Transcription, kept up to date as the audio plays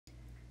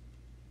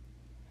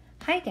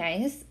Hi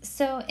guys,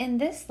 so in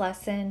this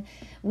lesson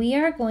we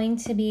are going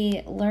to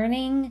be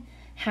learning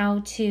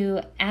how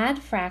to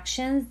add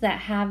fractions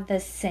that have the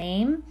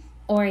same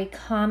or a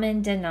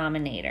common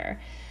denominator.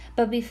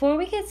 But before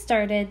we get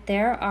started,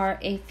 there are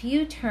a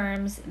few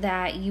terms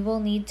that you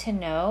will need to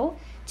know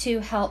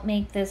to help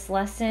make this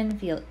lesson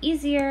feel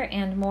easier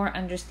and more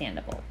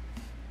understandable.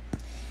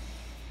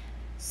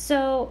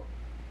 So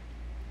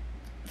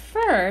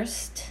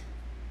first,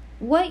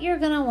 what you're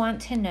going to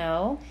want to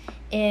know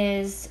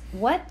is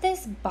what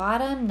this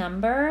bottom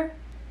number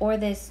or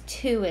this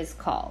 2 is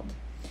called.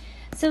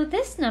 So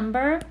this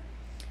number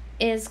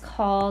is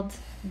called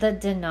the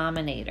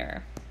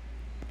denominator.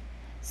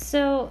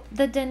 So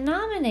the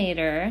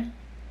denominator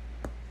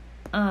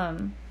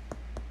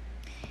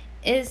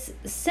is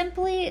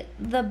simply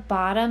the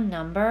bottom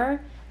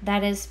number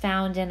that is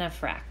found in a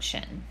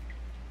fraction.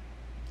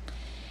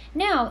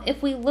 Now,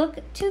 if we look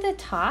to the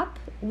top,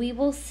 we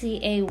will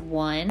see a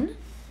 1.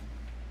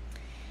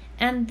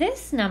 And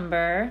this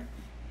number,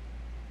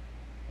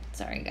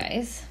 sorry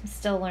guys, I'm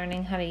still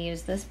learning how to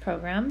use this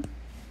program.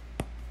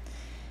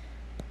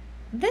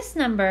 This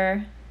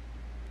number,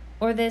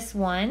 or this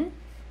 1,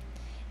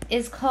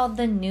 is called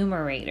the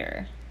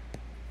numerator.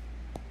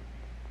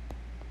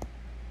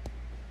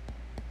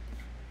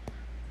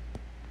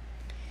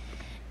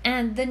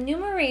 And the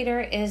numerator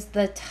is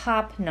the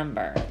top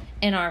number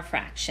in our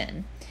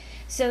fraction.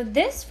 So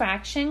this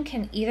fraction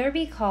can either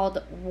be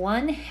called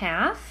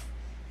 1/2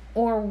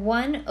 or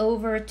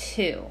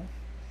 1/2.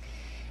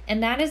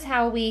 And that is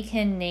how we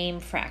can name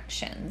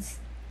fractions.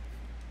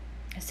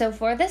 So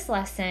for this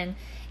lesson,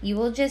 you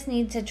will just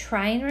need to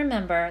try and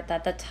remember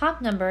that the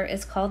top number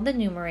is called the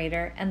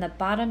numerator and the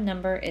bottom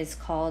number is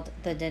called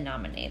the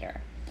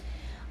denominator.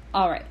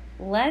 All right,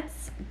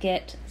 let's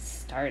get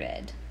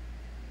started.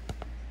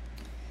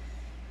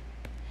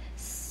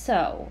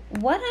 So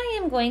what I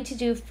am going to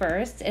do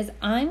first is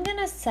I'm going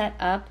to set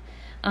up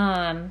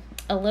a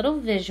little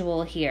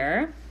visual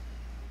here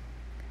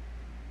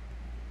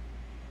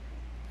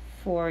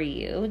for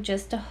you,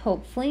 just to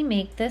hopefully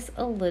make this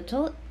a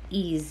little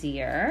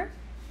easier.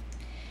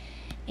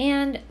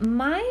 And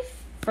my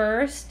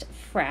first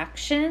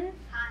fraction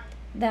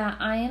that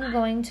I am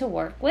going to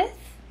work with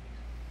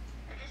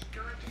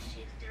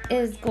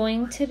is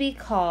going to be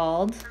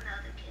called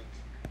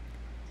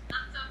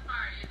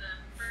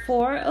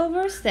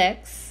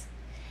 4/6,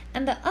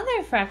 and the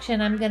other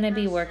fraction I'm going to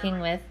be working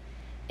with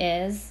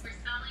is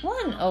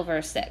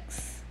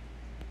 1/6.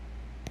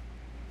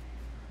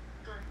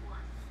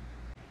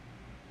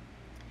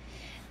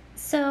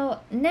 So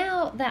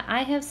now that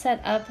I have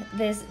set up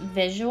this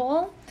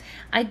visual,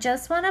 I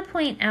just want to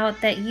point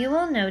out that you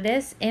will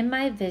notice in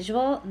my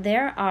visual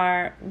there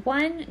are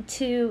 1,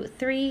 2,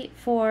 3,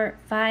 4,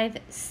 5,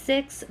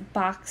 6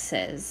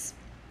 boxes.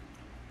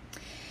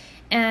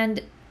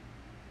 And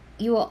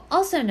you will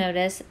also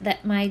notice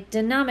that my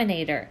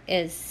denominator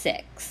is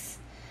 6.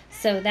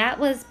 So that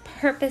was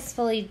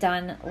purposefully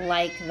done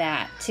like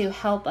that to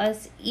help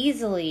us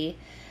easily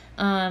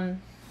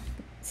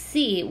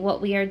see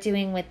what we are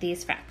doing with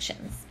these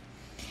fractions.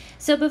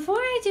 So before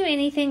I do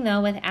anything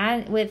though with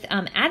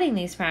adding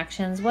these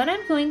fractions, what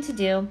I'm going to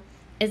do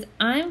is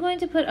I'm going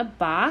to put a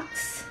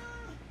box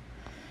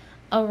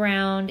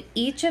around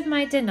each of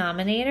my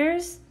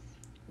denominators,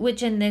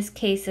 which in this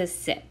case is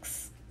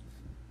 6.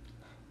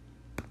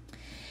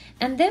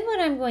 And then what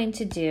I'm going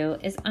to do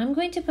is I'm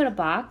going to put a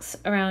box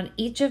around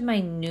each of my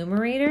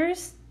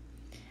numerators,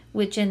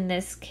 which in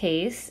this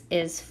case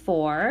is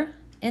 4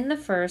 in the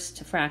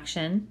first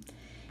fraction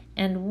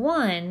and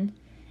 1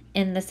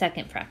 in the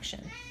second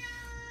fraction.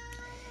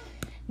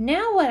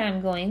 Now what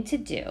I'm going to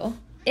do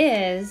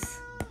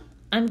is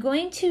I'm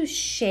going to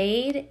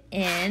shade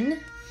in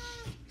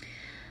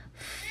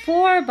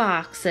 4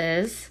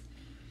 boxes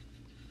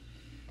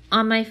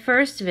on my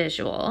first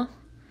visual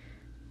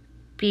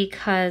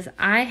because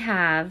I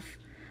have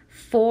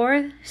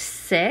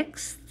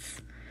 4/6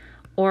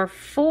 or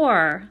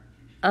 4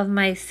 of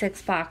my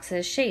 6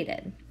 boxes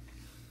shaded.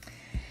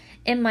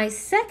 In my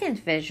second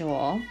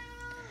visual,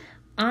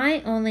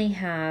 I only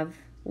have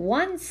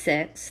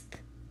 1/6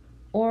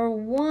 or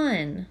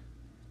 1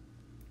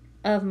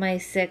 of my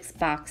 6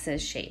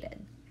 boxes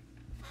shaded.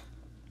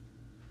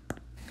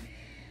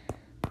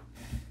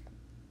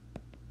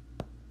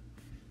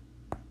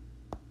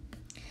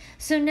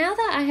 So now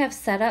that I have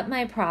set up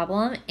my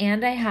problem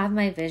and I have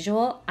my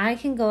visual, I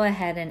can go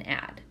ahead and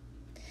add.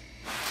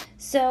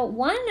 So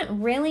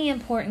one really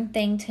important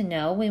thing to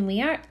know when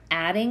we are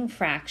adding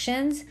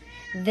fractions,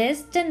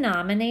 this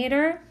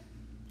denominator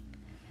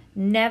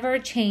never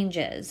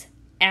changes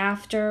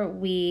after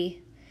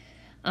we,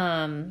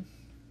 let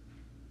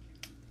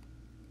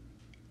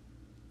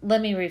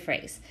me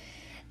rephrase.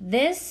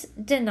 This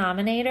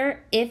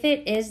denominator, if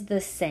it is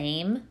the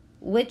same,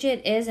 which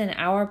it is in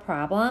our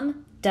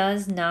problem,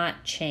 does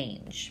not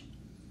change.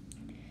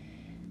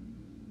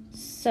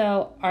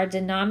 So our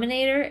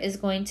denominator is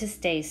going to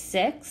stay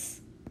 6.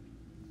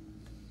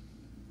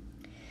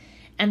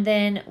 And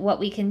then what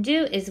we can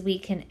do is we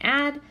can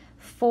add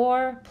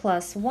 4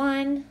 plus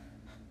 1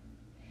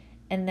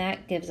 and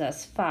that gives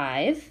us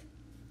 5.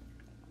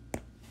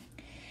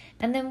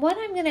 And then what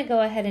I'm going to go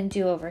ahead and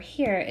do over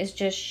here is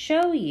just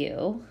show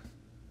you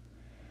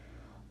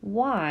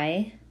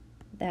why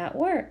that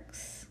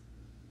works.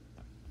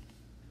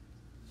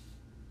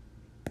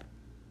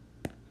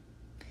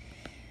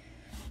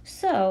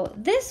 So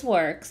this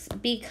works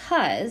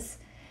because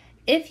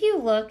if you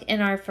look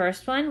in our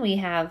first one, we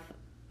have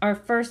our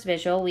first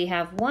visual, we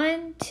have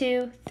 1,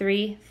 2,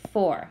 3,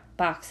 4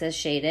 boxes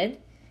shaded.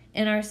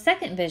 In our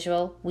second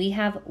visual, we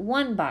have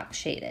 1 box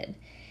shaded.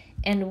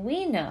 And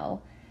we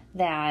know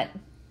that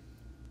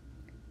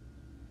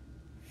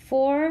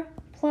 4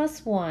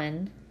 plus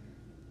 1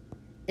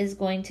 is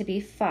going to be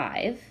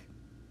 5,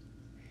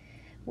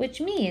 which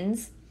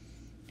means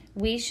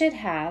we should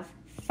have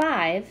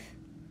 5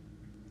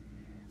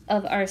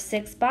 of our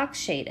 6 box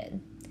shaded.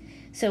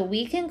 So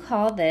we can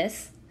call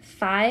this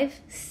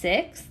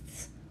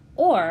 5/6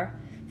 or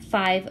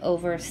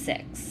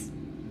 5/6.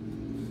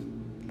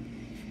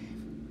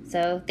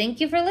 So thank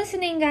you for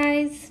listening,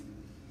 guys.